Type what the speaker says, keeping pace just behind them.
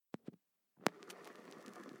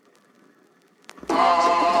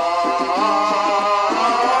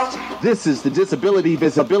This is the Disability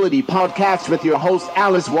Visibility Podcast with your host,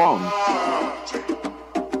 Alice Wong.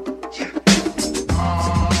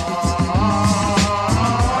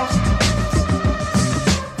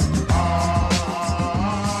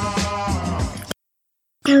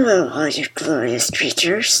 Hello, all you glorious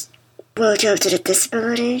creatures. Welcome to the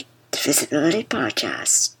Disability Visibility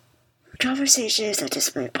Podcast. Conversations on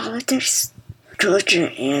disability politics,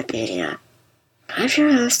 culture, and media. I'm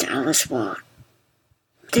your host, Alice Wong.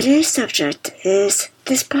 Today's subject is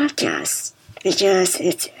this podcast because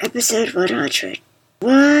it's episode 100.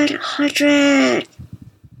 100!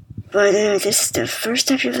 Whether this is the first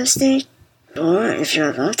time you're listening, or if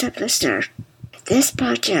you're a long-time listener, this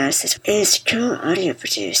podcast is co-audio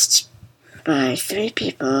produced by 3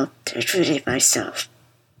 people, including myself.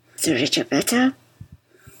 Sarika Mehta,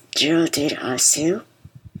 Geraldine Asu,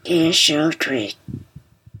 and Cheryl Green.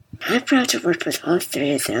 I'm proud to work with all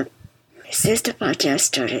 3 of them since the podcast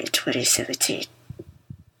started in 2017.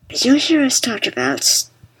 You'll hear us talk about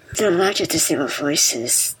the lack of disabled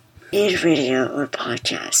voices in radio or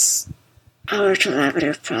podcasts, our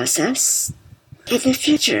collaborative process, and the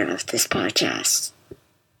future of this podcast.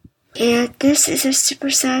 And this is a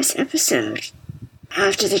supersized episode.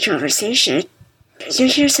 After the conversation, you'll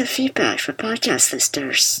hear some feedback from podcast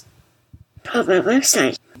listeners. On my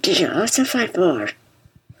website, you can also find more,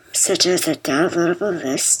 such as a downloadable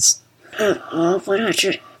list of all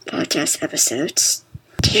 100 podcast episodes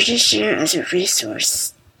you can share as a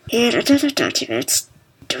resource, and another document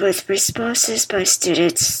with responses by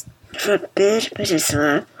students from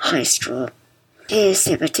Mid-Peninsula High School in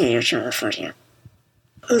San Mateo, California,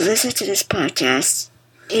 who listen to this podcast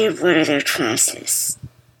in one of their classes.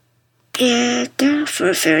 And now for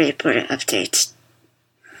a very important update.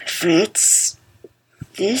 Friends,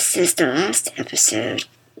 this is the last episode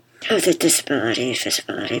of the Disability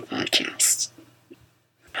Visibility Podcast.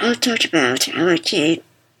 I'll talk about how I came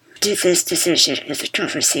to this decision in the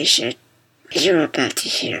conversation you're about to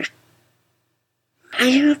hear.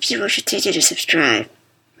 I hope you will continue to subscribe,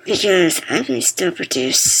 because I may still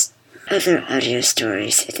produce other audio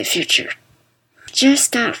stories in the future,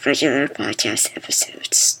 just not regular podcast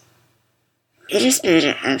episodes. It has been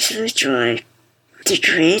an absolute joy to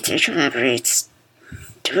create and collaborate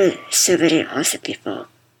with so many awesome people.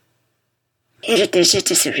 In addition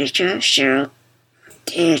to Sarika, Cheryl,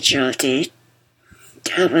 and Geraldine,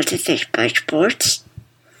 I want to thank Bikeboard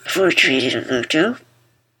for creating a logo,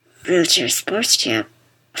 Wheelchair Sports Camp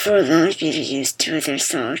for allowing me to use 2 of their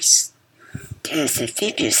songs as the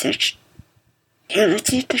theme music, and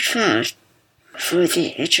Latif McLeod for the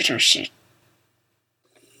introduction.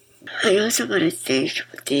 I also want to thank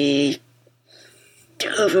the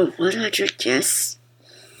over 100 guests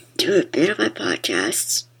who have been on my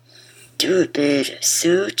podcast, who have been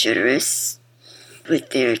so generous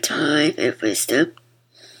with their time and wisdom,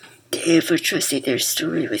 and for trusting their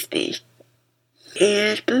story with me.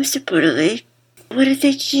 And most importantly, I want to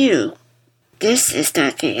thank you. This is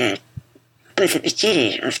not the end, but the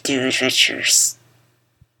beginning of new adventures.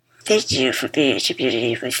 Thank you for being in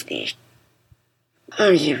community with me.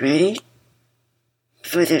 Are you ready?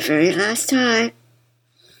 For the very last time,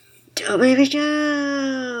 away we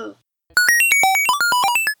go!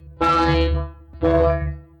 5,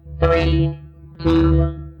 4, 3, 2,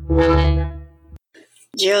 1.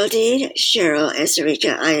 Geraldine, Cheryl, and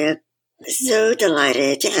Sarika, I am so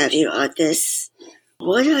delighted to have you on this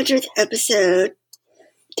 100th episode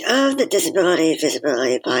of the Disability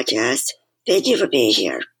Visibility Podcast. Thank you for being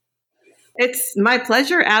here. It's my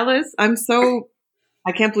pleasure, Alice. I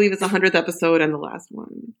can't believe it's the 100th episode and the last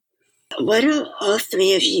one. Why don't all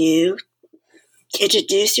 3 of you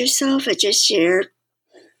introduce yourself and just share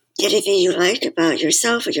anything you like about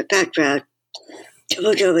yourself or your background?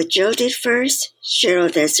 We'll go with Geraldine first,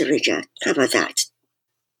 Cheryl, then Sarika. How about that?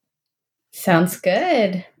 Sounds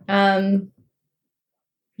good.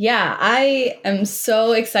 Yeah, I am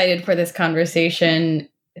so excited for this conversation.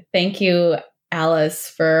 Thank you, Alice,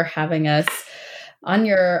 for having us on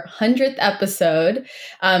your 100th episode.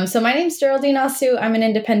 So my name's Geraldine Asu. I'm an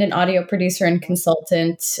independent audio producer and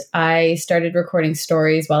consultant. I started recording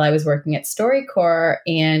stories while I was working at StoryCorps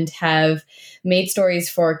and have made stories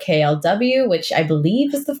for KLW, which I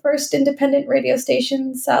believe is the first independent radio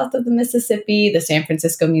station south of the Mississippi, the San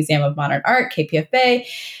Francisco Museum of Modern Art, KPFA,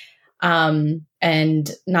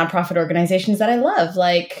 and nonprofit organizations that I love,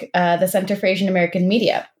 like the Center for Asian American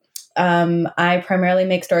Media. I primarily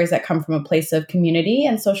make stories that come from a place of community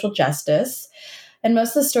and social justice. And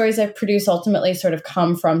most of the stories I produce ultimately sort of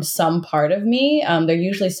come from some part of me. They're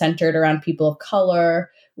usually centered around people of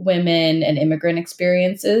color, women, and immigrant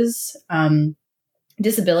experiences.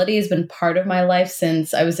 disability has been part of my life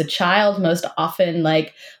since I was a child, most often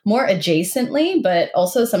like more adjacently, but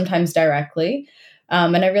also sometimes directly.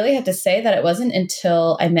 And I really have to say that it wasn't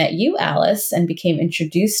until I met you, Alice, and became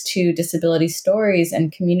introduced to disability stories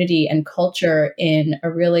and community and culture in a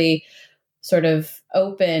really sort of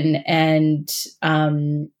open and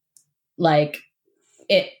like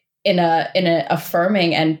it in a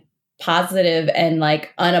affirming and positive and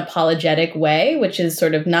like unapologetic way, which is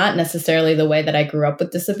sort of not necessarily the way that I grew up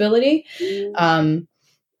with disability.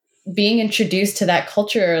 Being introduced to that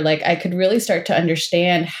culture, like I could really start to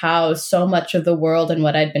understand how so much of the world and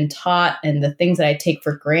what I'd been taught and the things that I take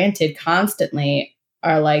for granted constantly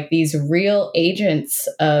are like these real agents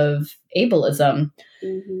of ableism.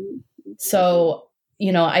 So,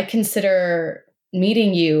 I consider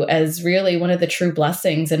meeting you as really one of the true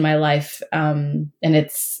blessings in my life. And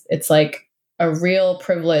it's like a real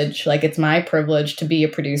privilege. Like it's my privilege to be a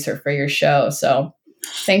producer for your show. So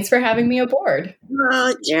thanks for having me aboard.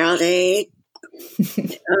 Oh, Geraldine.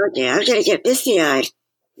 Oh, dear. I'm going to get misty-eyed.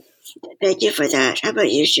 Thank you for that. How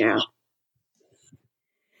about you, Cheryl?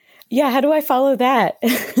 Yeah, how do I follow that?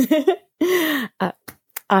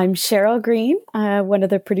 I'm Cheryl Green, one of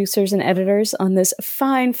the producers and editors on this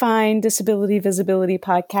fine Disability Visibility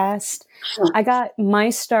podcast. I got my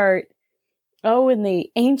start, in the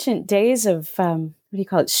ancient days of,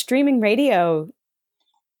 streaming radio.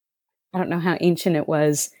 I don't know how ancient it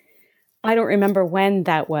was. I don't remember when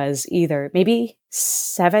that was either. Maybe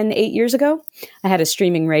 7-8 years ago. I had a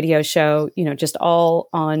streaming radio show, just all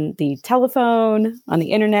on the telephone, on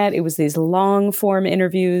the internet. It was these long form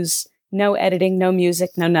interviews, no editing, no music,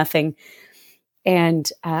 no nothing.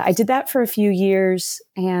 And I did that for a few years,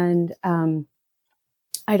 and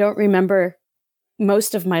I don't remember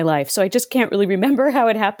most of my life. So I just can't really remember how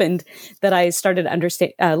it happened that I started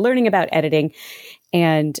learning about editing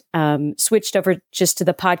and switched over just to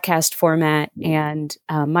the podcast format. And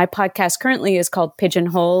my podcast currently is called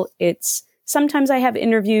Pigeonhole. Sometimes I have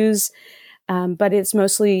interviews, but it's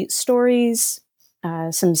mostly stories,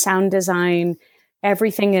 some sound design.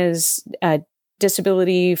 Everything is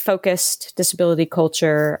disability focused, disability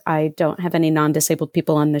culture. I don't have any non-disabled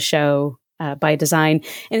people on the show by design.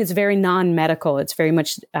 And it's very non-medical. It's very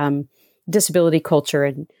much disability culture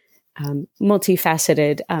and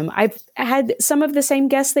multifaceted. I've had some of the same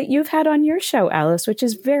guests that you've had on your show, Alice, which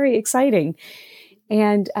is very exciting.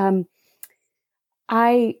 And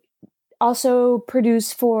I also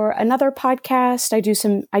produce for another podcast.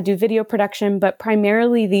 I do video production, but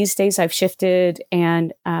primarily these days I've shifted,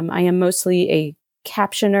 and I am mostly a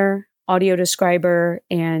captioner, audio describer,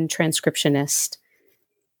 and transcriptionist.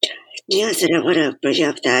 Yes, and I want to bring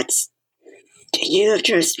up that you have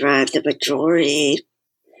transcribed the majority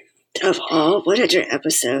of all 100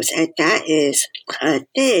 episodes, and that is a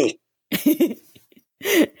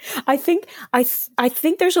thing. I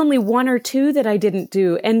think there's only one or two that I didn't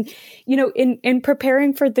do. And, in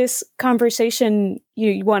preparing for this conversation,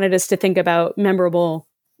 you wanted us to think about memorable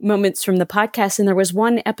moments from the podcast. And there was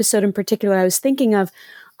one episode in particular I was thinking of,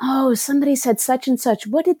 somebody said such and such.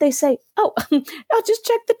 What did they say? Oh, I'll just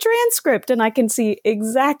check the transcript and I can see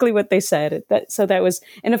exactly what they said.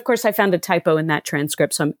 And of course I found a typo in that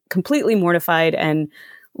transcript. So I'm completely mortified and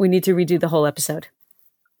we need to redo the whole episode.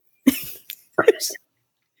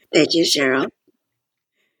 Thank you, Cheryl.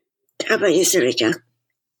 How about you, Sarika?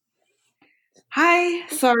 Hi.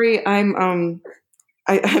 Sorry, I'm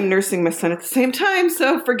nursing my son at the same time,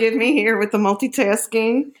 so forgive me here with the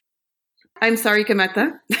multitasking. I'm Sarika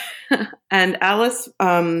Mehta. And Alice,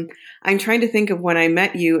 I'm trying to think of when I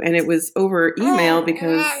met you, and it was over email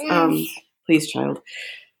because, please, child.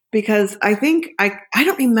 Because I think, I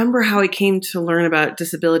don't remember how I came to learn about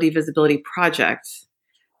Disability Visibility Project,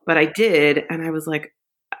 but I did, and I was like,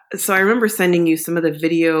 so I remember sending you some of the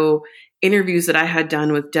video interviews that I had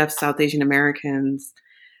done with deaf South Asian Americans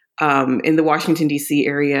in the Washington, D.C.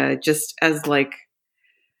 area, just as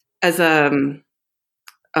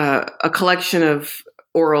a collection of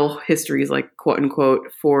oral histories, like quote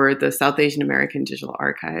unquote, for the South Asian American Digital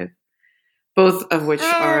Archive, both of which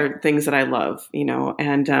are things that I love,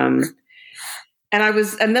 and then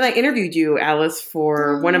I interviewed you, Alice,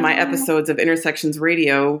 for one of my episodes of Intersections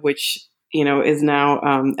Radio, which is now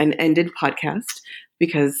an ended podcast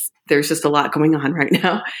because there's just a lot going on right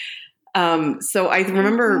now. So I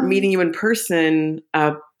remember meeting you in person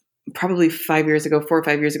probably 4 or 5 years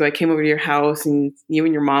ago. I came over to your house and you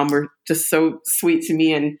and your mom were just so sweet to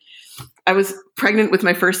me. And I was pregnant with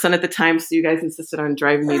my first son at the time, so you guys insisted on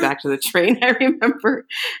driving me back to the train, I remember.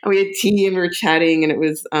 And we had tea and we were chatting, and it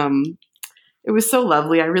was so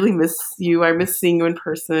lovely. I really miss you. I miss seeing you in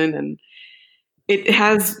person. it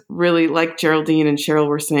has really, like Geraldine and Cheryl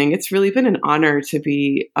were saying, it's really been an honor to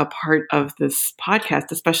be a part of this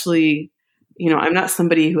podcast, especially, I'm not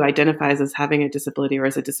somebody who identifies as having a disability or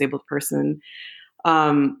as a disabled person.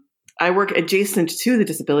 I work adjacent to the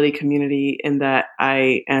disability community in that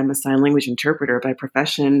I am a sign language interpreter by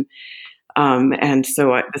profession. And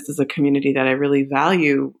so this is a community that I really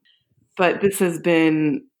value. But this has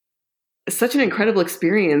been such an incredible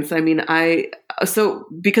experience. I mean, so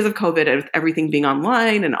because of COVID and everything being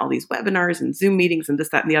online and all these webinars and Zoom meetings and this,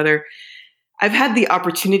 that, and the other, I've had the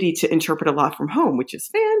opportunity to interpret a lot from home, which is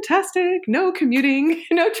fantastic. No commuting,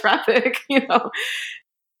 no traffic,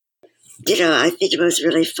 I think it was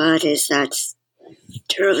really fun is that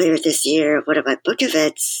earlier this year, one of my book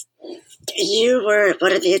events, you were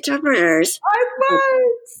one of the interpreters. I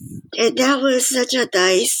was! And that was such a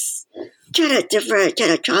nice kind of different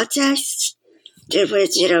kind of context in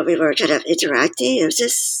which, we were kind of interacting. It was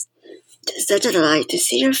just such a delight to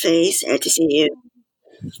see your face and to see you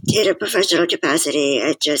in a professional capacity.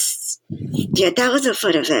 And just, that was a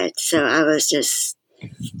fun event. So I was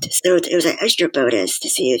it was an extra bonus to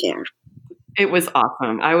see you there. It was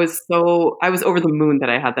awesome. I was over the moon that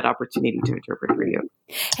I had that opportunity to interpret for you.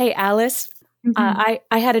 Hey, Alice. I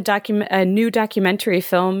had a new documentary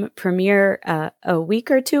film premiere a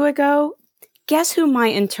week or two ago. Guess who my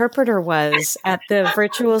interpreter was at the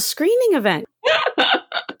virtual screening event?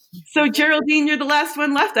 So, Geraldine, you're the last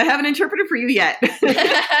one left. I haven't interpreted for you yet.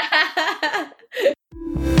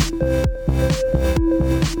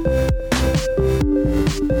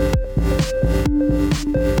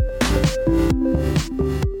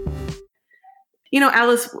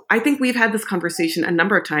 Alice, I think we've had this conversation a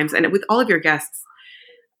number of times, and with all of your guests,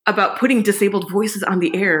 about putting disabled voices on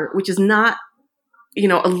the air, which is not, a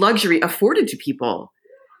luxury afforded to people.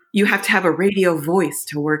 You have to have a radio voice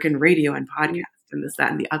to work in radio and podcast and this,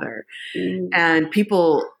 that, and the other. And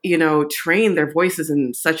people, train their voices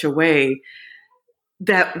in such a way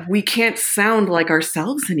that we can't sound like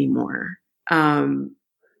ourselves anymore.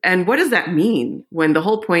 And what does that mean when the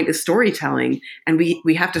whole point is storytelling and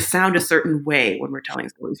we have to sound a certain way when we're telling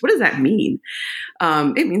stories? What does that mean?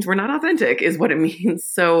 It means we're not authentic is what it means.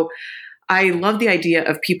 So I love the idea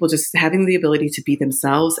of people just having the ability to be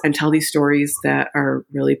themselves and tell these stories that are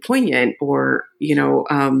really poignant or,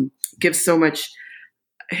 give so much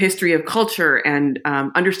history of culture and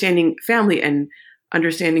understanding family and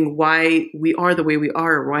understanding why we are the way we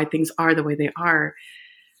are or why things are the way they are.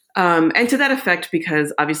 And to that effect,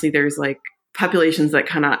 because obviously there's like populations that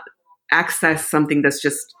cannot access something that's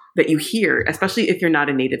just that you hear, especially if you're not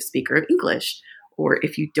a native speaker of English, or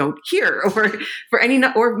if you don't hear,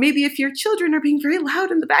 or maybe if your children are being very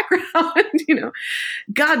loud in the background,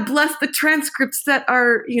 God bless the transcripts that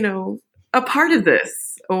are, a part of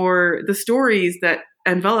this, or the stories that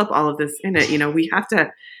envelop all of this in it. We have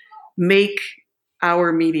to make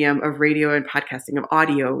our medium of radio and podcasting of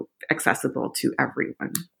audio accessible to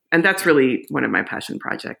everyone. And that's really one of my passion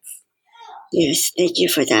projects. Yes, thank you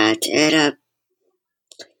for that. And,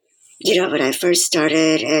 when I first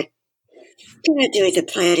started and doing the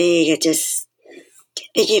planning and just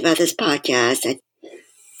thinking about this podcast,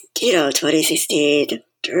 2016,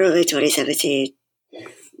 early 2017,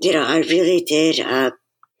 I really did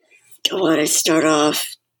want to start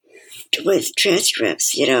off with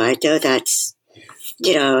transcripts. I know that's,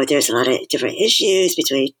 there's a lot of different issues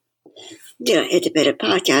between, independent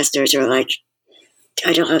podcasters are like,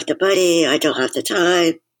 I don't have the money, I don't have the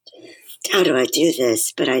time. How do I do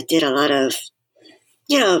this? But I did a lot of,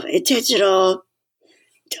 intentional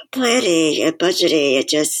planning and budgeting and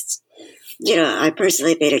just, I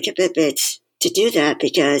personally made a commitment to do that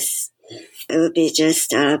because it would be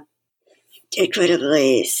just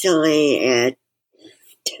incredibly silly and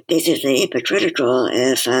basically hypocritical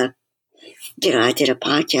if, I did a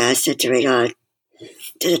podcast centering on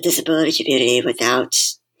the disability community without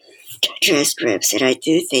transcripts. And I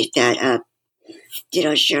do think that,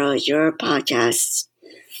 Cheryl, your podcast,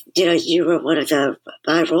 you were one of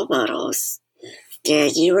my role models.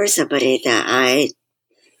 And you were somebody that I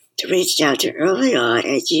reached out to early on,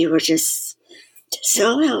 and you were just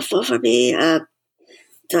so helpful for me.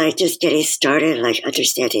 Like just getting started, like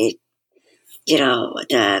understanding,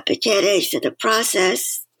 the mechanics and the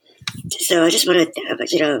process. So I just want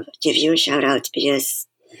to, give you a shout out because,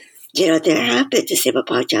 there have been disabled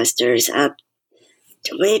podcasters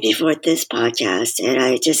way before this podcast, and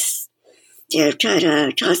I just,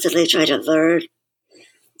 constantly try to learn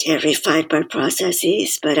and refine my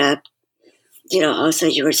processes. But, also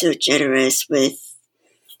you were so generous with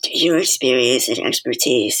your experience and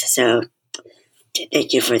expertise. So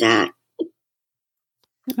thank you for that.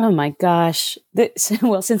 Oh my gosh.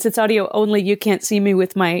 Well, since it's audio only, you can't see me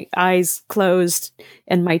with my eyes closed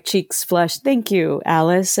and my cheeks flushed. Thank you,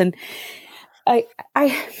 Alice. And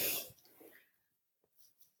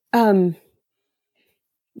when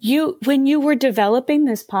you were developing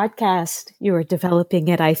this podcast, you were developing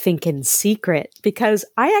it, I think, in secret, because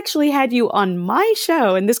I actually had you on my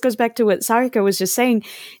show. And this goes back to what Sarika was just saying,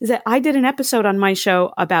 is that I did an episode on my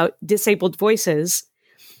show about disabled voices.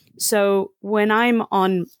 So when I'm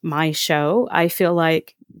on my show, I feel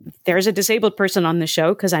like there's a disabled person on the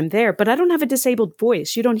show because I'm there, but I don't have a disabled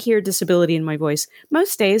voice. You don't hear disability in my voice.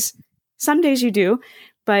 Most days, some days you do,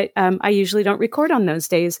 but I usually don't record on those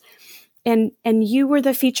days. And you were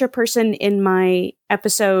the feature person in my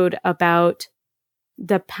episode about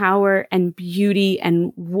the power and beauty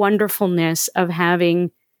and wonderfulness of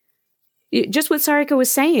having just what Sarika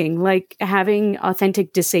was saying, like having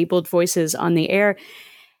authentic disabled voices on the air.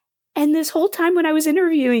 And this whole time when I was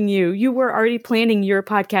interviewing you, you were already planning your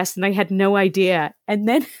podcast and I had no idea. And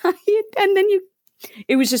then,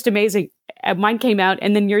 it was just amazing. Mine came out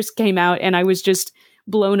and then yours came out and I was just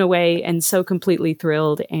blown away and so completely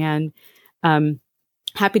thrilled and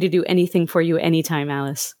happy to do anything for you anytime,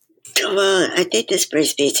 Alice. Well, I think this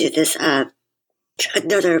brings me to this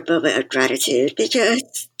another moment of gratitude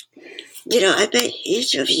because, I met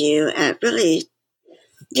each of you at really,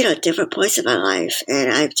 different points in my life. And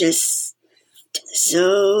I'm just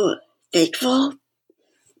so thankful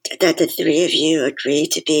that the three of you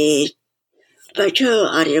agreed to be my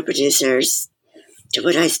co-audio producers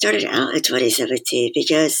when I started out in 2017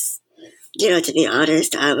 because, to be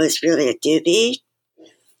honest, I was really a newbie.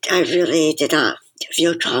 I really did not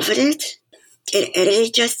feel confident in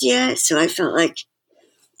editing just yet. So I felt like,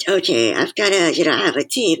 okay, I've got to, have a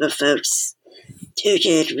team of folks who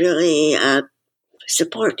can really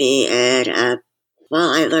support me and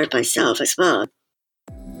while I learn myself as well.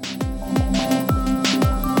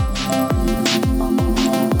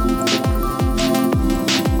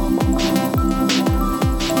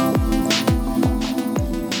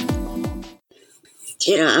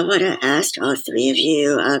 I want to ask all three of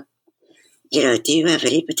you, do you have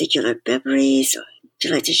any particular memories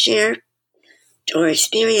you'd like to share or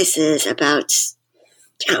experiences about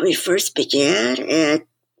how we first began and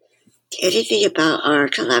anything about our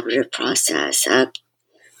collaborative process?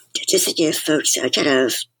 Just to give folks a kind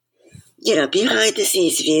of, behind the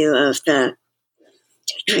scenes view of the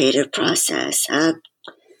creative process.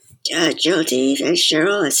 Geraldine and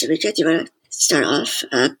Cheryl and Sarika, do you want to start off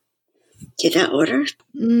in that order?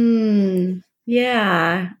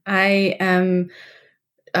 Yeah, I am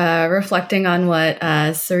reflecting on what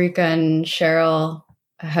Sarika and Cheryl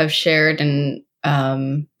have shared and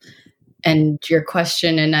your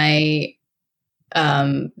question, and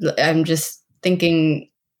I'm just thinking.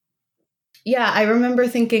 Yeah, I remember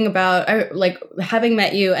thinking about like having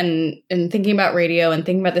met you and thinking about radio and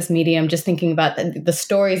thinking about this medium, just thinking about the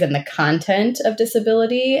stories and the content of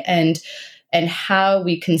disability and how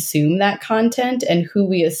we consume that content and who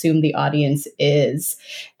we assume the audience is,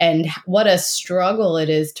 and what a struggle it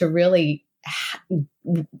is to really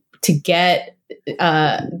to get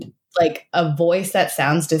like a voice that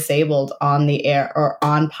sounds disabled on the air or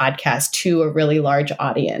on podcast to a really large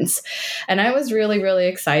audience. And I was really, really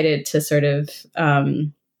excited to sort of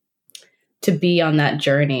to be on that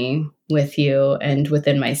journey with you and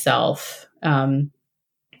within myself. I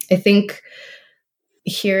think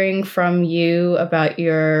hearing from you about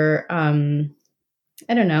your,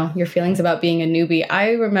 your feelings about being a newbie,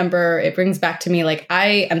 I remember it brings back to me, like,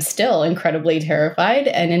 I am still incredibly terrified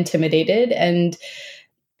and intimidated. And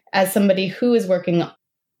as somebody who is working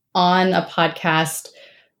on a podcast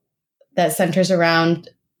that centers around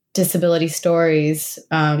disability stories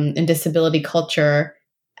and disability culture,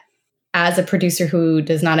 as a producer who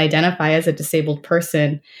does not identify as a disabled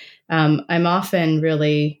person, I'm often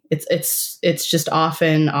really, it's just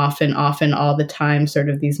often all the time, sort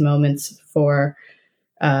of these moments for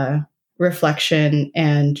reflection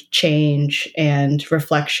and change and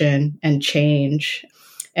reflection and change,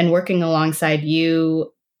 and working alongside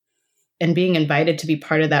you and being invited to be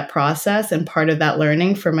part of that process and part of that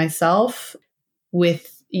learning for myself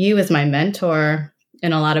with you as my mentor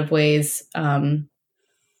in a lot of ways,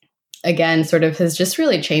 again, sort of has just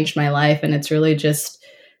really changed my life. And it's really just,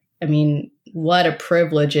 what a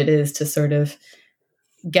privilege it is to sort of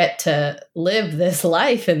get to live this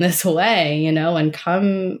life in this way, and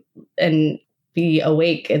come and be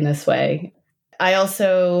awake in this way. I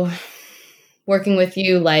also working with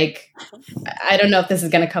you, like, I don't know if this is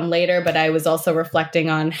going to come later, but I was also reflecting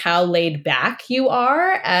on how laid back you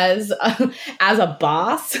are as a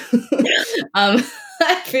boss.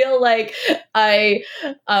 I feel like I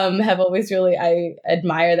have always really, I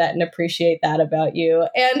admire that and appreciate that about you.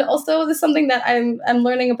 And also this is something that I'm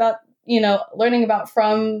learning about,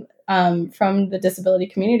 from the disability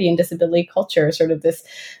community and disability culture, sort of this,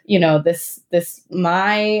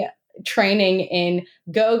 my training in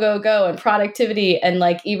go and productivity, and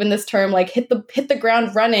like even this term, like hit the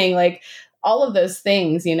ground running, like all of those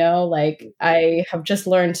things, like I have just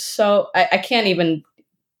learned so I can't even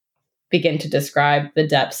begin to describe the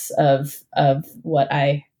depths of what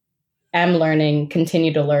I am learning,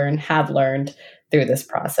 continue to learn, have learned through this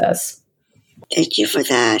process. Thank you for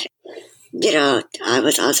that. I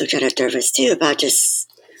was also kind of nervous too about just,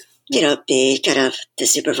 being kind of the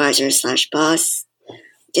supervisor / boss.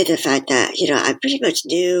 Did the fact that, I pretty much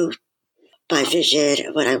knew my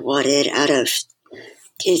vision, what I wanted out of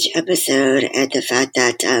each episode, and the fact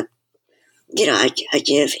that, I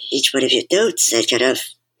give each one of you notes and kind of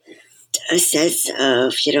a sense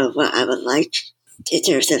of, what I would like in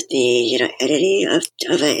terms of the, editing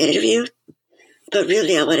of an interview. But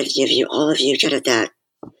really, I want to give all of you kind of that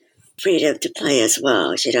freedom to play as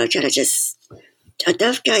well, kind of just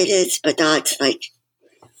enough guidance, but not like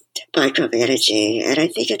micromanaging. And I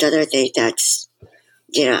think another thing that's,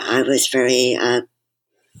 I was very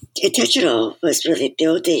intentional was really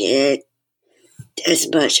building in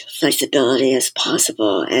as much flexibility as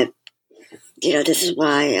possible. And this is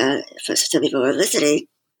why, for some people who are listening,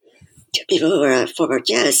 people who are former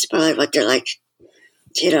guests probably wonder, like,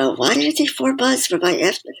 why did it take 4 months for my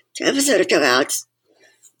episode to come out?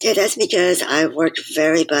 And that's because I worked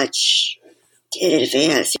very much in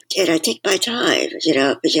advance. And I take my time,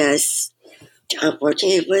 because I'm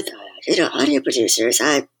working with, audio producers.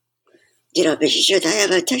 I'm, making sure that I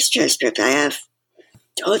have a text transcript. I have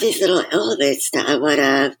all these little elements that I want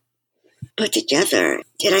to put together.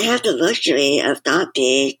 And I have the luxury of not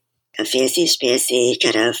being a fancy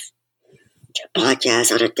kind of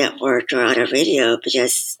podcast on a network or on a radio,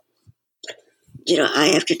 because,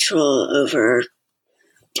 I have control over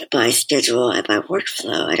my schedule and my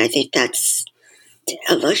workflow. And I think that's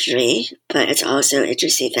a luxury, but it's also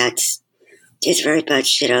interesting that it's very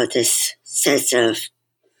much, this sense of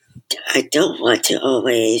I don't want to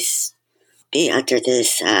always be under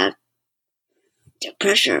this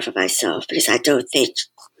pressure for myself, because I don't think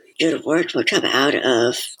good work will come out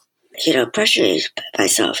of, pressuring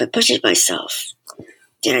myself and pushing myself.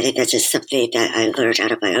 And I think that's just something that I learned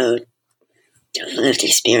out of my own lived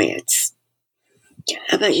experience.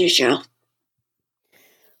 How about you, Cheryl?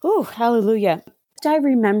 Oh, hallelujah. I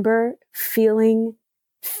remember feeling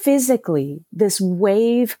physically this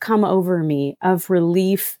wave come over me of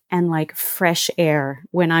relief and like fresh air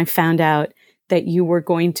when I found out that you were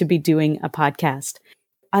going to be doing a podcast.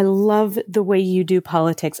 I love the way you do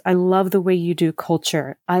politics. I love the way you do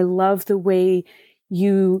culture. I love the way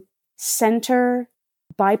you center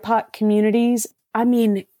BIPOC communities. I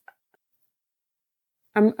mean,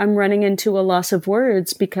 I'm running into a loss of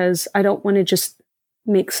words because I don't want to just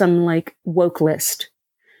make some like woke list.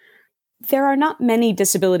 There are not many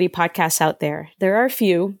disability podcasts out there. There are a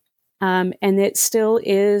few, and it still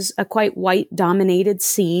is a quite white dominated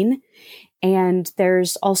scene. And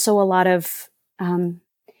there's also a lot of,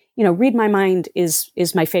 Read My Mind is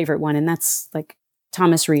my favorite one. And that's like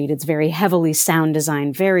Thomas Reed. It's very heavily sound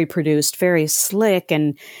designed, very produced, very slick,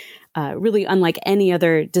 and really unlike any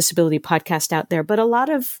other disability podcast out there. But a lot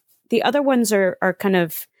of the other ones are kind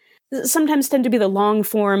of sometimes tend to be the long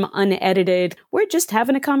form, unedited. We're just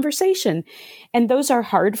having a conversation. And those are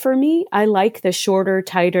hard for me. I like the shorter,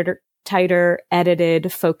 tighter,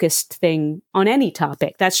 edited, focused thing on any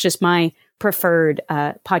topic. That's just my preferred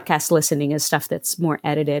podcast listening, is stuff that's more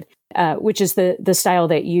edited, which is the style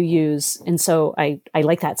that you use. And so I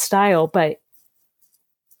like that style, but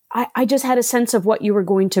I just had a sense of what you were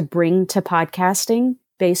going to bring to podcasting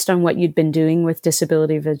based on what you'd been doing with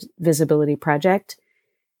Disability Visibility Project.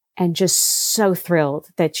 And just so thrilled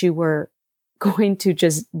that you were going to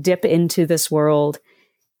just dip into this world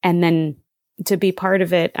and then to be part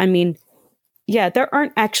of it. I mean, yeah, there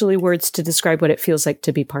aren't actually words to describe what it feels like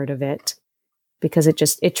to be part of it, because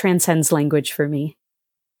it transcends language for me.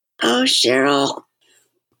 Oh, Cheryl.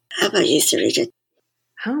 How about you, Sarita?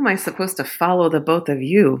 How am I supposed to follow the both of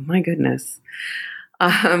you? My goodness.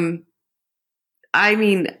 I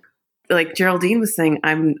mean, like Geraldine was saying,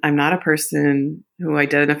 I'm not a person who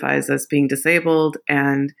identifies as being disabled.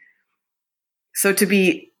 And so to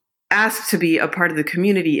be asked to be a part of the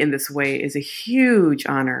community in this way is a huge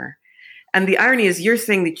honor. And the irony is you're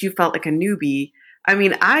saying that you felt like a newbie. I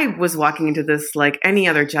mean, I was walking into this like any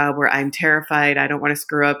other job where I'm terrified. I don't want to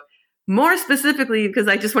screw up. More specifically, because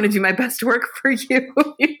I just want to do my best work for you,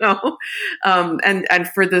 you know, and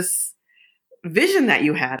for this vision that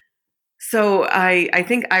you had. So I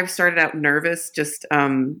think I started out nervous just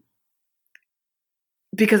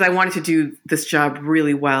because I wanted to do this job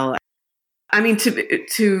really well. I mean,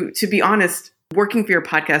 to be honest, working for your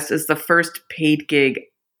podcast is the first paid gig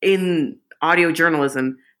in audio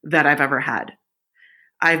journalism that I've ever had.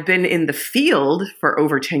 I've been in the field for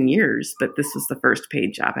over 10 years, but this was the first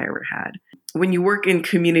paid job I ever had. When you work in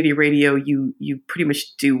community radio, you pretty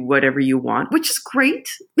much do whatever you want, which is great.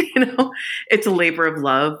 You know, it's a labor of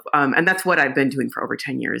love. And that's what I've been doing for over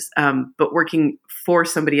 10 years. But working for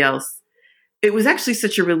somebody else, it was actually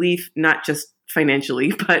such a relief, not just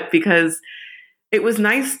financially, but because it was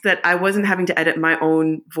nice that I wasn't having to edit my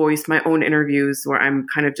own voice, my own interviews, where I'm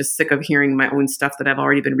kind of just sick of hearing my own stuff that I've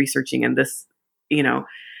already been researching. And this, you know,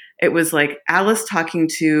 it was like Alice talking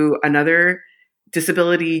to another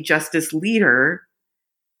disability justice leader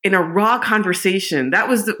in a raw conversation. That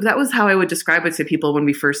was how I would describe it to people when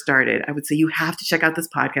we first started. I would say, you have to check out this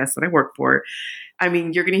podcast that I work for. I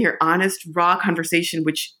mean, you're going to hear honest, raw conversation,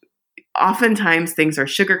 which oftentimes things are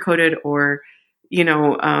sugar-coated or, you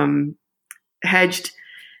know, hedged.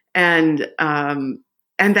 And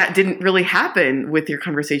that didn't really happen with your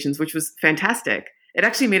conversations, which was fantastic. It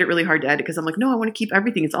actually made it really hard to edit because I'm like, no, I want to keep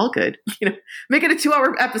everything. It's all good. You know, make it a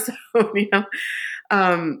 2-hour episode, you know?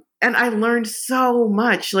 And I learned so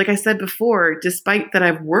much. Like I said before, despite that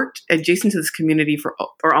I've worked adjacent to this community for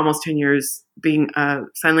almost 10 years being a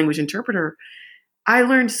sign language interpreter, I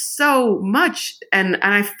learned so much. And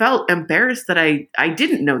I felt embarrassed that I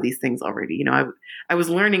didn't know these things already. You know, I was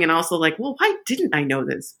learning and also like, well, why didn't I know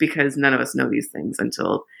this? Because none of us know these things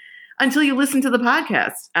until you listen to the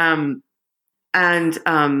podcast. And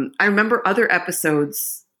I remember other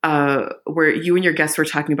episodes where you and your guests were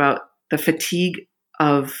talking about the fatigue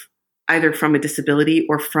of either from a disability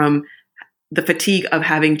or from the fatigue of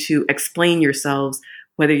having to explain yourselves,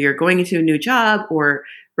 whether you're going into a new job or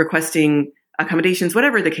requesting accommodations,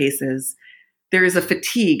 whatever the case is. There is a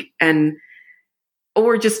fatigue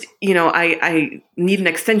or just, you know, I need an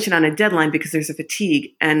extension on a deadline because there's a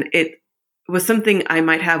fatigue. And it was something I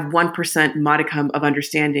might have 1% modicum of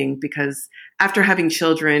understanding because after having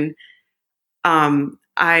children,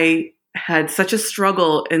 I had such a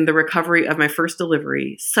struggle in the recovery of my first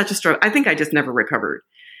delivery, such a struggle. I think I just never recovered.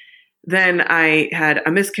 Then I had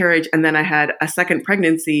a miscarriage and then I had a second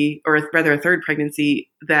pregnancy, or rather a third pregnancy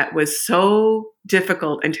that was so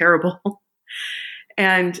difficult and terrible.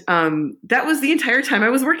 And that was the entire time I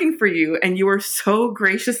was working for you. And you were so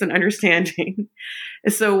gracious and understanding.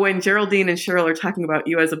 So when Geraldine and Cheryl are talking about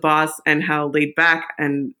you as a boss and how laid back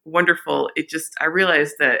and wonderful, I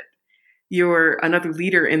realized that you're another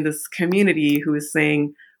leader in this community who is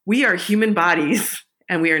saying, we are human bodies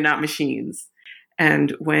and we are not machines.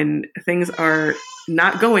 And when things are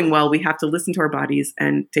not going well, we have to listen to our bodies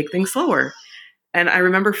and take things slower. And I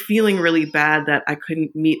remember feeling really bad that I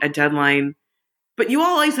couldn't meet a deadline. But you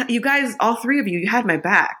guys, all three of you, you had my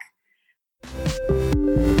back.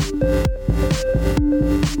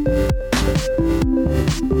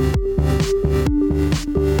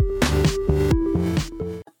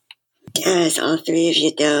 As all three of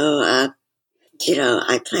you know,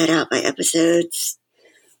 I plan out my episodes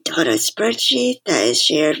on a spreadsheet that is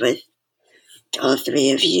shared with all three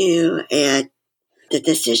of you. And the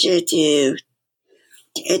decision to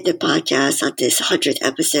end the podcast on this 100th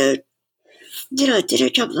episode,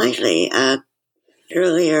 didn't come lightly.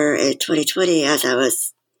 Earlier in 2020, as I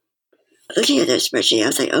was looking at the spreadsheet, I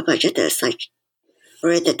was like, oh my goodness, like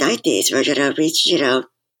we're in the 90s. We're going to reach,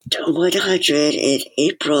 100 in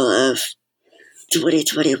April of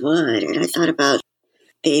 2021. And I thought about,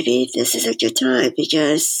 maybe this is a good time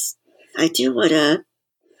because I do want to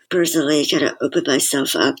personally kind of open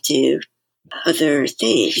myself up to other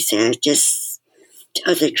things and just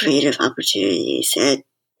other creative opportunities. And,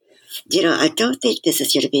 I don't think this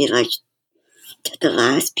is going to be like the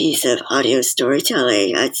last piece of audio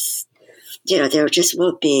storytelling. There just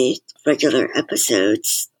won't be regular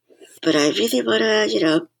episodes. But I really want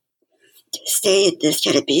to, stay in this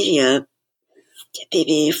kind of medium,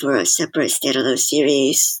 maybe for a separate standalone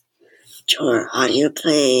series or audio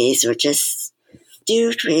plays, or just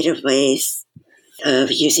do creative ways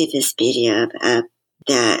of using this medium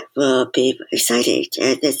that will be exciting.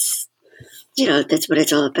 And that's what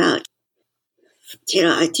it's all about.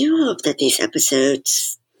 I do hope that these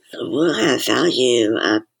episodes will have value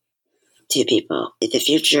to people in the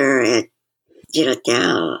future. And,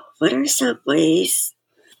 now, what are some ways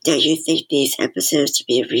that you think these episodes to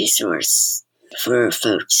be a resource for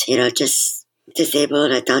folks, just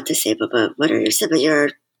disabled and not disabled, but what are some of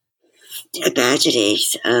your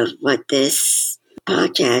imaginings of what this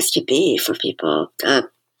podcast could be for people? I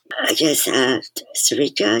guess,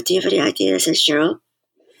 Sarika, do you have any ideas? And Cheryl?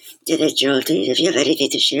 Geraldine, if you have anything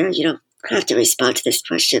to share, you don't have to respond to this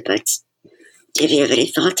question, but if you have any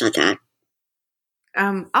thoughts on that.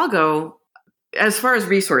 I'll go. As far as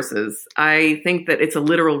resources, I think that it's a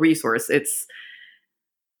literal resource.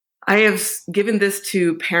 I have given this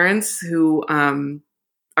to parents who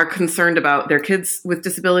are concerned about their kids with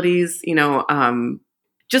disabilities.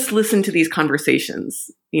 Just listen to these conversations.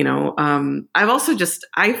 I've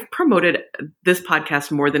promoted this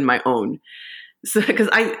podcast more than my own. So, because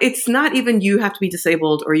it's not even you have to be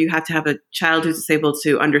disabled or you have to have a child who's disabled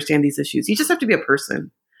to understand these issues. You just have to be a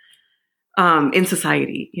person in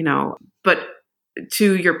society, But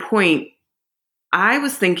to your point, I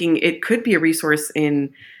was thinking it could be a resource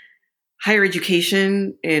in higher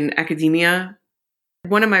education, in academia.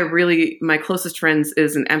 One of my closest friends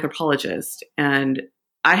is an anthropologist, and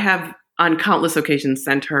I have on countless occasions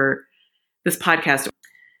sent her this podcast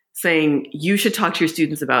saying, you should talk to your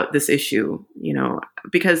students about this issue,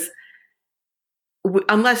 because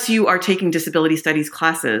unless you are taking disability studies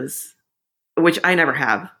classes, which I never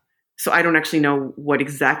have, so I don't actually know what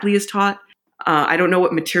exactly is taught. I don't know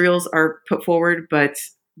what materials are put forward, but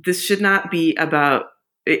this should not be about,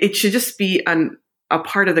 it should just be a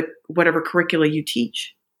part of whatever curricula you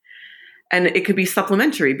teach. And it could be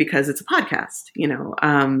supplementary because it's a podcast,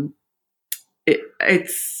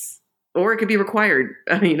 or it could be required,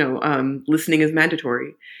 listening is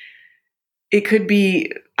mandatory. It could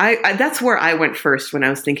be, that's where I went first when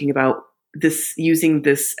I was thinking about this, using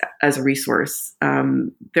this as a resource.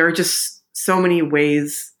 There are just so many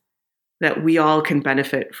ways that we all can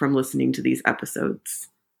benefit from listening to these episodes.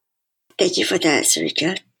 Thank you for that,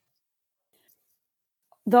 Sarika.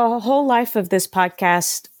 The whole life of this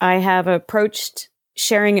podcast, I have approached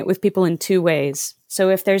sharing it with people in two ways. So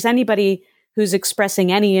if there's anybody who's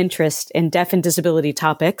expressing any interest in deaf and disability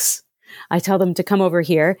topics, I tell them to come over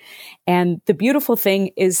here. And the beautiful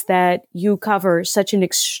thing is that you cover such an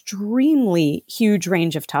extremely huge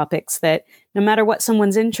range of topics that no matter what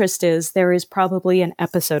someone's interest is, there is probably an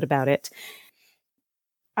episode about it.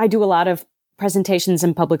 I do a lot of presentations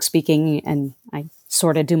and public speaking, and I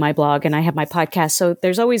sort of do my blog and I have my podcast. So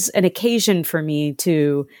there's always an occasion for me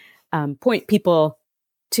to point people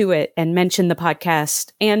to it and mention the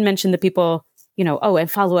podcast and mention the people,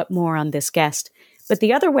 and follow up more on this guest. But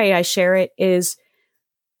the other way I share it is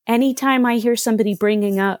anytime I hear somebody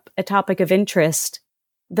bringing up a topic of interest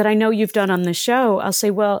that I know you've done on the show, I'll say,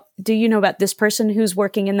 well, do you know about this person who's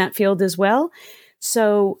working in that field as well?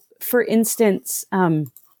 So for instance,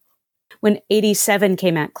 when 87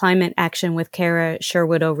 came out, Climate Action with Kara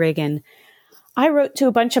Sherwood O'Regan, I wrote to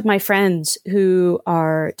a bunch of my friends who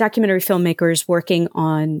are documentary filmmakers working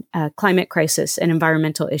on climate crisis and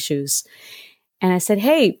environmental issues. And I said,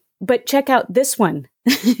 hey, but check out this one.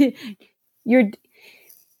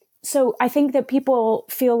 So I think that people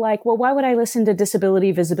feel like, well, why would I listen to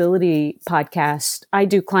Disability Visibility podcast? I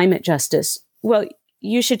do climate justice. Well,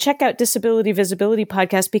 you should check out Disability Visibility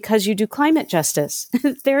podcast because you do climate justice.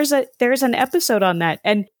 There's an episode on that.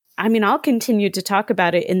 And I mean, I'll continue to talk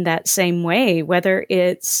about it in that same way, whether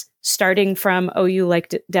it's starting from, oh, you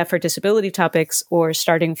like deaf or disability topics, or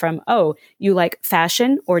starting from, oh, you like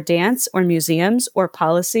fashion or dance or museums or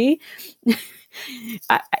policy.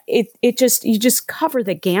 You just cover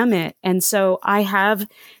the gamut. And so I've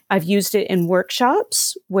used it in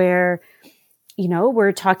workshops where,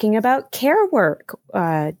 we're talking about care work,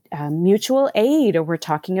 mutual aid, or we're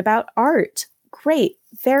talking about art. Great.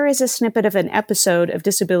 There is a snippet of an episode of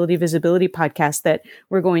Disability Visibility podcast that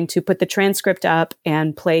we're going to put the transcript up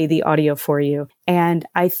and play the audio for you. And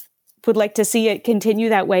I would like to see it continue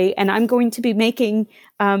that way. And I'm going to be making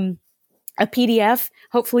a PDF,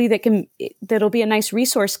 hopefully that'll be a nice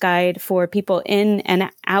resource guide for people in and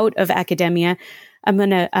out of academia. I'm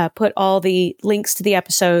going to put all the links to the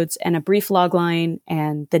episodes and a brief log line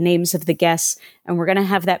and the names of the guests. And we're going to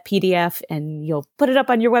have that PDF and you'll put it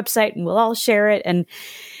up on your website and we'll all share it. And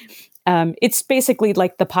it's basically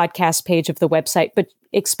like the podcast page of the website, but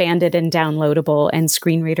expanded and downloadable and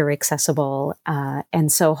screen reader accessible.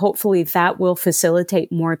 And so hopefully that will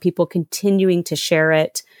facilitate more people continuing to share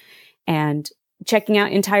it and checking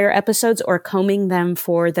out entire episodes or combing them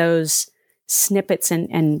for those snippets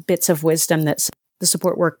and bits of wisdom that the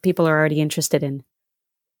support work people are already interested in.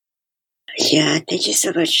 Yeah, thank you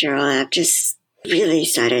so much, Cheryl. I'm just really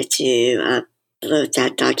excited to upload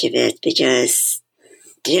that document because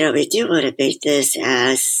we do want to make this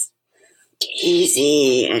as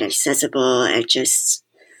easy and accessible and just,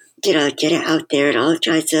 get it out there in all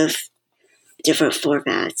kinds of different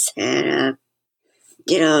formats. And,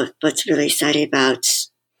 what's really exciting about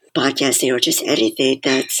podcasting or just anything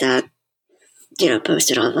that's,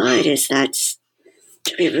 posted online is that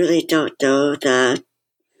we really don't know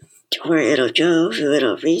where it'll go, who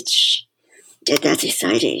it'll reach. And that's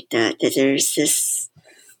exciting, that there's this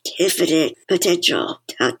infinite potential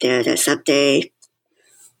out there that someday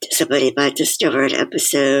somebody might discover an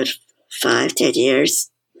episode 5-10 years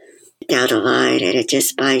down the line and it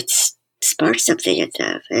just might spark something in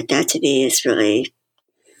them. And that to me is really,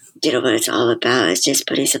 what it's all about. It's just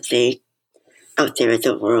putting something out there in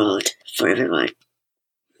the world for everyone.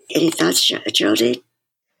 Any thoughts, Geraldine?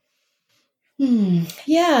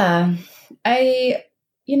 Yeah. I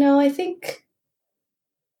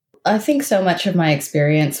think so much of my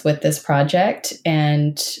experience with this project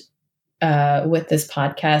and with this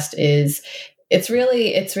podcast is it's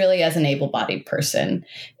really as an able-bodied person.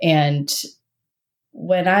 And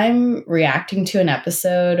when I'm reacting to an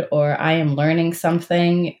episode or I am learning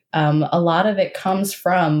something, a lot of it comes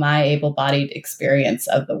from my able-bodied experience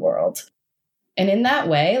of the world. And in that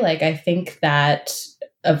way, I think that,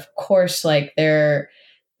 of course, there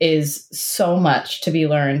is so much to be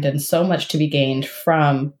learned and so much to be gained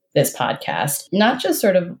from this podcast, not just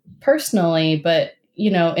sort of personally, but,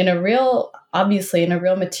 in a real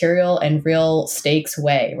material and real stakes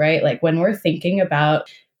way, right? When we're thinking about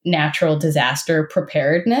natural disaster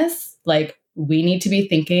preparedness, we need to be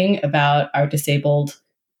thinking about our disabled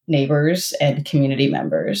neighbors and community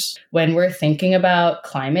members. When we're thinking about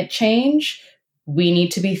climate change, we need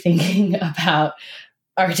to be thinking about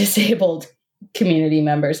our disabled community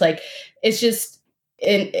members. It's just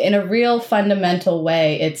in a real fundamental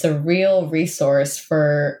way, it's a real resource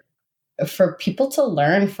for people to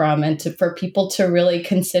learn from and for people to really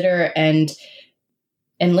consider and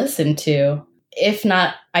listen to, if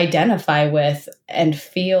not identify with and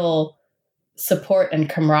feel support and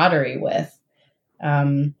camaraderie with.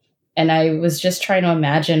 And I was just trying to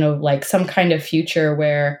imagine some kind of future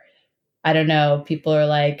where, I don't know, people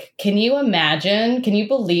are can you imagine? Can you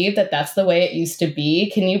believe that that's the way it used to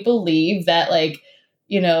be? Can you believe that,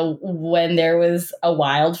 when there was a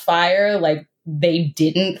wildfire, they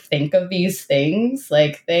didn't think of these things?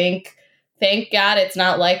 Thank God it's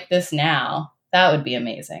not like this now. That would be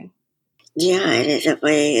amazing. Yeah, and in a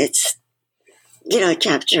way, it's,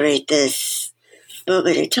 capturing this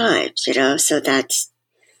moment in time, so that's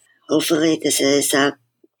hopefully this is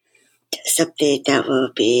something that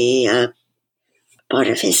will be part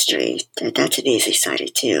of history. That to me is exciting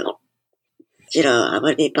too. I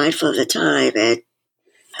want to be mindful of the time, and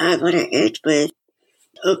I want to end with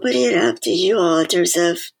opening it up to you all in terms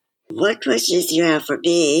of what questions you have for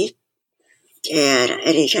me and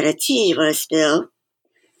any kind of tea you want to spill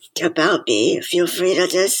about me. Feel free to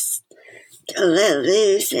just let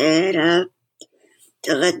loose and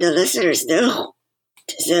to let the listeners know.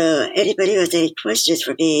 So anybody who has any questions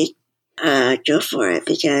for me, go for it,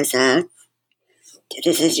 because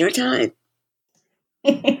this is your time.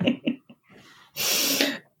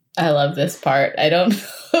 I love this part. I don't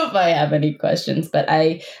know if I have any questions, but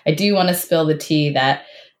I do want to spill the tea that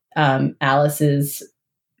Alice is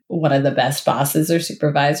one of the best bosses or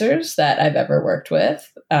supervisors that I've ever worked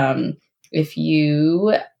with. If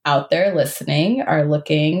you out there listening are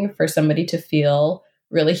looking for somebody to feel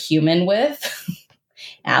really human with,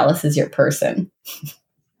 Alice is your person.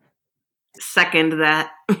 Second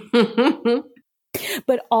that.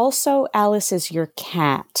 But also Alice is your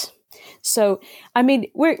cat. So, I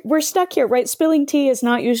mean, we're stuck here, right? Spilling tea is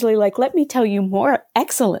not usually let me tell you more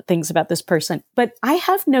excellent things about this person. But I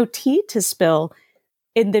have no tea to spill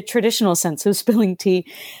in the traditional sense of spilling tea.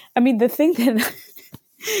 I mean, the thing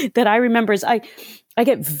that I remember is I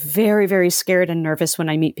get very, very scared and nervous when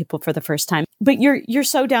I meet people for the first time. But you're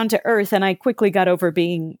so down to earth, and I quickly got over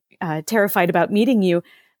being terrified about meeting you.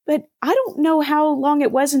 But I don't know how long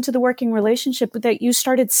it was into the working relationship that you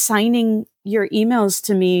started signing your emails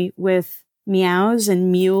to me with meows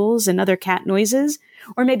and mews and other cat noises.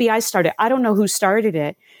 Or maybe I started. I don't know who started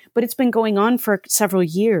it, but it's been going on for several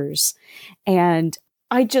years. And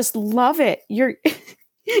I just love it.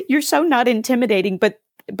 You're so not intimidating, but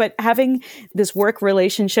having this work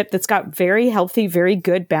relationship that's got very healthy, very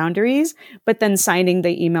good boundaries, but then signing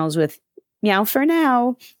the emails with meow for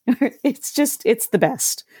now. It's the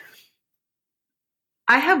best.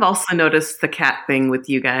 I have also noticed the cat thing with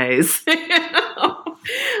you guys.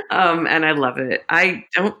 And I love it. I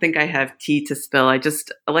don't think I have tea to spill. I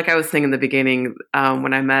just, like I was saying in the beginning,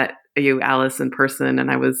 when I met you, Alice, in person,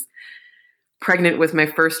 and I was pregnant with my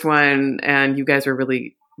first one, and you guys were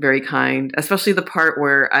really very kind, especially the part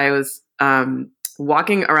where I was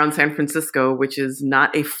walking around San Francisco, which is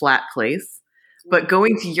not a flat place, but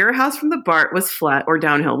going to your house from the BART was flat or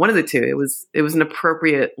downhill, one of the two. It was an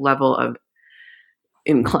appropriate level of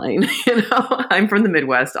incline. I'm from the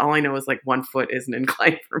Midwest. All I know is like 1 foot is an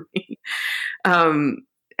incline for me.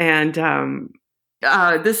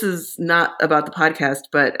 This is not about the podcast,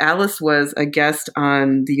 but Alice was a guest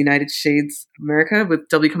on the United Shades of America with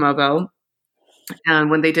W. Kamau Bell. And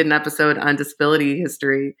when they did an episode on disability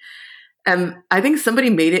history, and I think somebody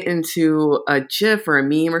made it into a GIF or a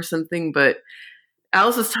meme or something, but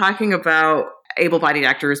Alice was talking about able-bodied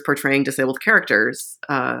actors portraying disabled characters,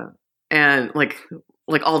 and like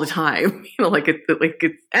all the time,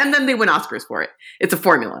 and then they win Oscars for it. It's a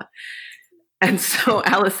formula. And so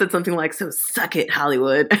Alice said something like, "So suck it,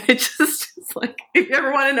 Hollywood." And it just is like, if you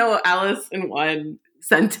ever want to know Alice in one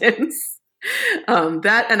sentence,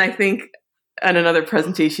 that, and I think at another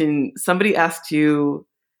presentation, somebody asked you,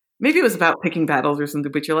 maybe it was about picking battles or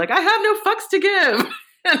something, but you're like, "I have no fucks to give."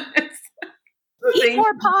 And it's like, Eat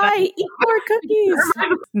more pie, eat more cookies.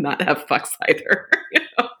 Not have fucks either.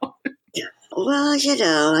 Well,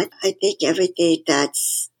 I think everything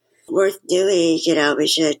that's worth doing, we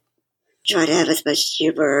should try to have as much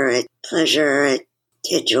humor and pleasure and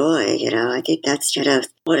enjoy. I think that's kind of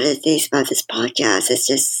one of the things about this podcast. It's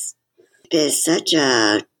just been such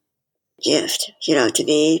a gift, to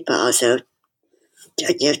me, but also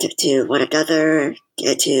a gift to one another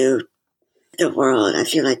and to the world. I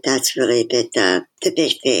feel like that's really been the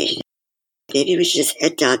big thing. Maybe we should just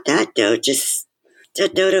end on that note, just a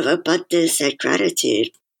note of abundance and gratitude.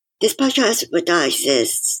 This podcast would not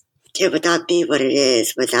exist. It would not be what it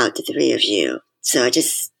is without the three of you. So I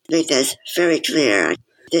just make this very clear.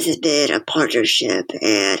 This has been a partnership,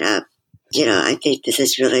 and I think this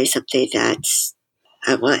is really something that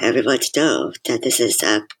I want everyone to know, that this has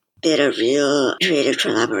been a real creative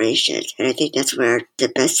collaboration. And I think that's where the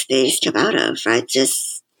best things come out of, right?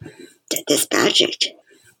 Just this magic.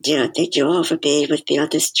 Thank you all for being with me on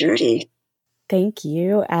this journey. Thank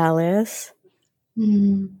you, Alice.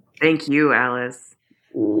 Thank you, Alice.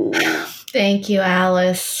 Thank you,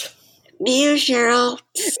 Alice. Meow, Cheryl.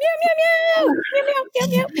 Meow, meow, meow. Meow, meow,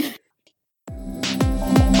 meow, meow.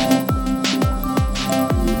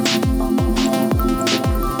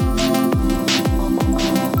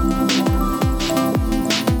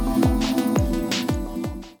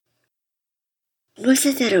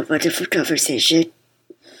 Wasn't that a wonderful conversation?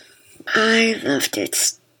 I loved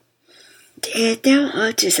it. And now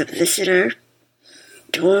on to some listener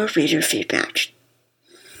or reader feedback.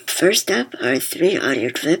 First up are 3 audio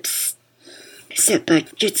clips sent by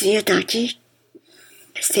Jutsuya Daki,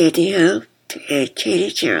 Sandy Ho, and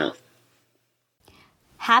Katie Carroll.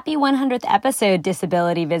 Happy 100th episode,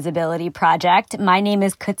 Disability Visibility Project. My name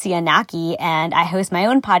is Kutsuya Naki, and I host my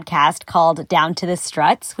own podcast called Down to the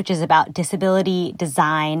Struts, which is about disability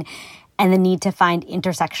design and the need to find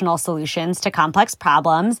intersectional solutions to complex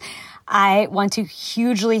problems. I want to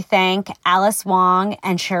hugely thank Alice Wong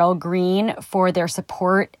and Cheryl Green for their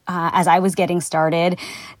support as I was getting started.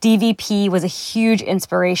 DVP was a huge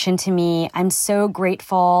inspiration to me. I'm so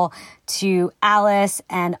grateful to Alice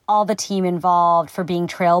and all the team involved for being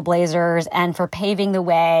trailblazers and for paving the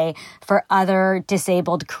way for other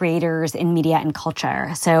disabled creators in media and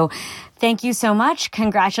culture. So thank you so much.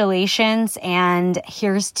 Congratulations. And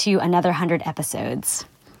here's to another 100 episodes.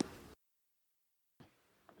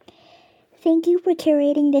 Thank you for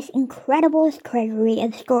curating this incredible treasury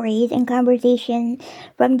of stories and conversations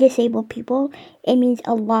from disabled people. It means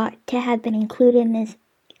a lot to have been included in this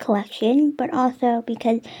collection, but also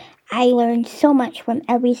because I learned so much from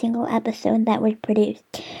every single episode that was produced.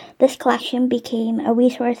 This collection became a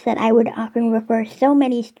resource that I would often refer so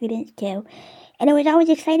many students to, and it was always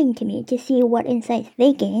exciting to me to see what insights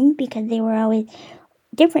they gained because they were always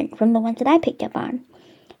different from the ones that I picked up on.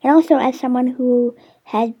 And also, as someone who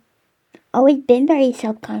had always been very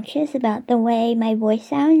self-conscious about the way my voice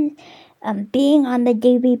sounds, being on the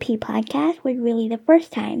DVP podcast was really the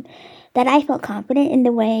first time that I felt confident in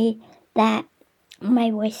the way that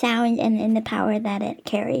my voice sounds and in the power that it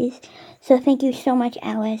carries. So thank you so much,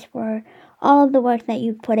 Alice, for all of the work that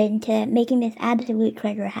you've put into making this absolute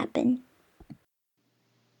treasure happen.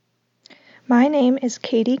 My name is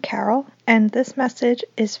Katie Carroll, and this message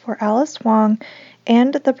is for Alice Wong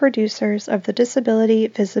and the producers of the Disability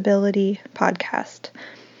Visibility podcast.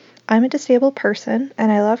 I'm a disabled person,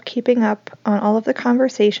 and I love keeping up on all of the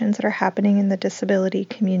conversations that are happening in the disability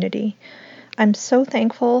community. I'm so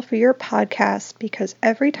thankful for your podcast because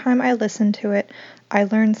every time I listen to it, I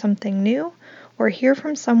learn something new or hear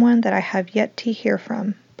from someone that I have yet to hear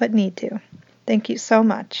from, but need to. Thank you so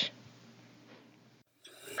much.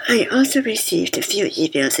 I also received a few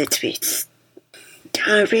emails and tweets.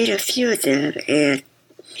 I'll read a few of them, and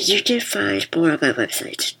you can find more on my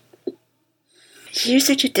website. Here's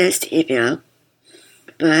a condensed email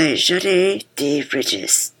by Jeanne D.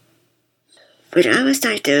 Bridges. When I was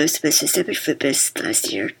diagnosed with systemic lupus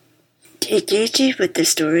last year, engaging with the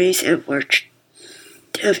stories and work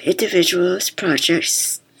of individuals,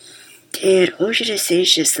 projects, and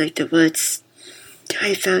organizations like the ones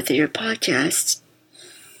I found in your podcast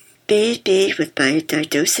made me with my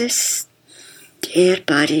diagnosis and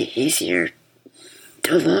body easier,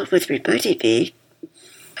 along with reminding me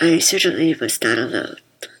I certainly was not alone.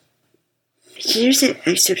 Here's an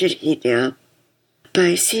excerpted email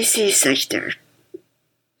by C.C. Seichner.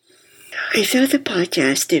 I found the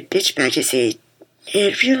podcast through Bitch Magazine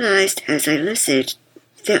and realized as I listened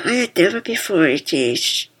that I had never before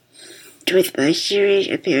engaged with my hearing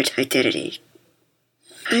impaired identity.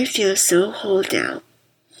 I feel so whole now,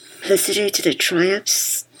 listening to the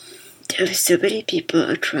triumphs of so many people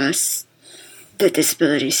across the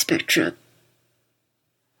disability spectrum.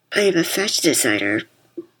 I am a fashion designer,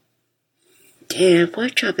 and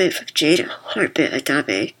one comment from Jade Hartman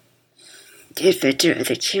Adame, the inventor of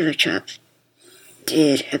the Kilo Chop,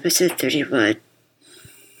 in episode 31,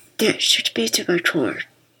 that shook me to my core.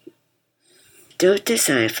 Don't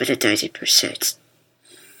design for the 90%.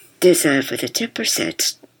 Design for the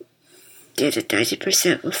 10%, and the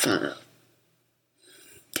 90% will follow.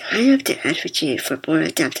 I am the advocate for more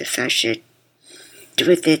adaptive fashion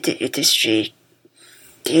within the industry,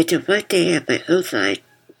 and to one day have my own line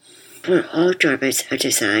where all garments are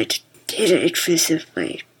designed in an inclusive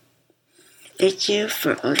way. Thank you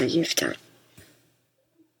for all that you've done.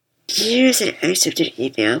 Here is an excerpted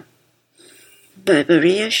email by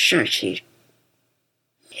Maria Sharkey.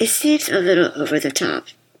 It seems a little over the top,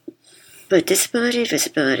 but disability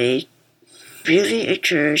visibility really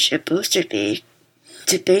encouraged and bolstered me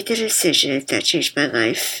to make the decision that changed my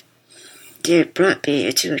life and brought me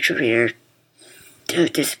into a career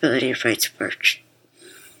of disability rights work.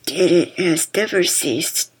 And it has never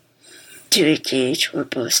ceased to engage or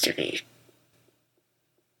bolster me.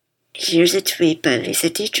 Here's a tweet by Lisa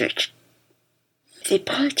Dietrich. The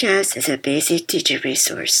podcast is an amazing teaching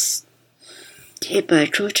resource. In my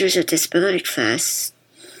Cultures of Disability class,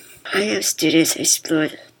 I have students explore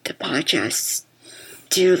the podcasts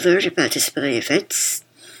to learn about disability events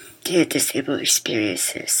and disabled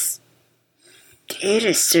experiences. And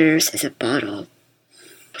it serves as a model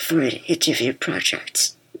for an interview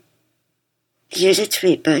project. Here's a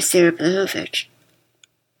tweet by Sarah Blahovic.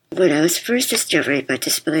 When I was first discovering my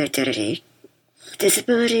disability identity,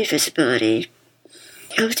 disability visibility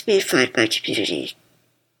helped me find my community.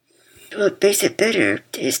 What makes it better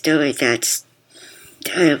is knowing that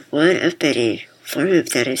I am one of many for whom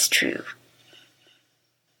that is true.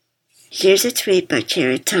 Here's a tweet by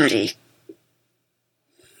Karen Tani.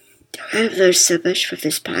 I have learned so much from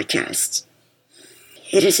this podcast.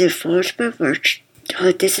 It has informed my work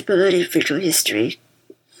on disability visual history,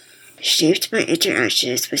 shaped my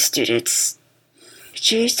interactions with students,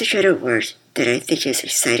 changed the kind of work that I think is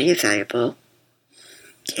exciting and valuable,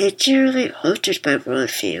 and generally altered my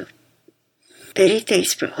worldview. Many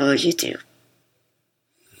thanks for all you do.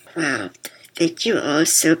 Wow, thank you all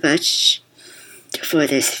so much for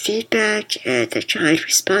this feedback and the kind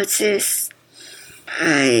responses.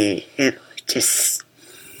 I am just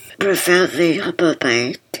profoundly humbled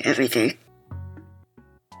by everything.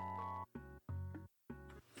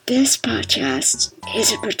 This podcast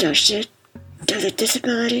is a production of the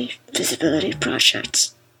Disability Visibility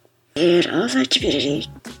Project and online community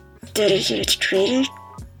dedicated to creating,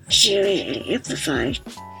 sharing, and amplifying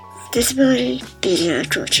disability media and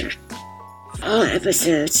culture. All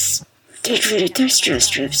episodes, including text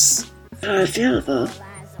transcripts, are available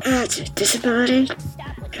at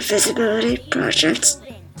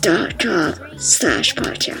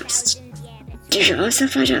disabilityvisibilityproject.com/podcast. You can also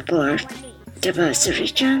find out more about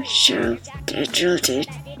Sarika, Cheryl, and Geraldine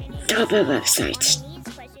on my website.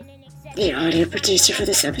 The audio producer for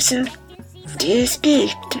this episode is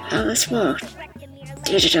me, Alice Wong.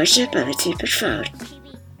 The introduction by Latif McFound.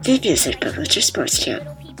 The music by Richard Sports Camp.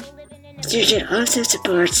 You can also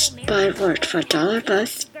support my work for $1 a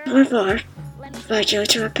month or more by going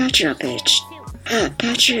to our Patreon page at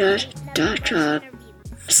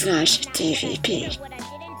patreon.com/DVP.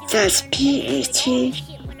 That's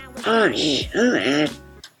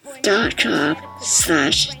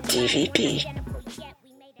patreon.com/DVP.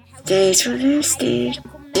 Thanks for listening,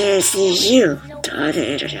 and see you on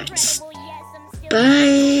the internet.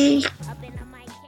 Bye!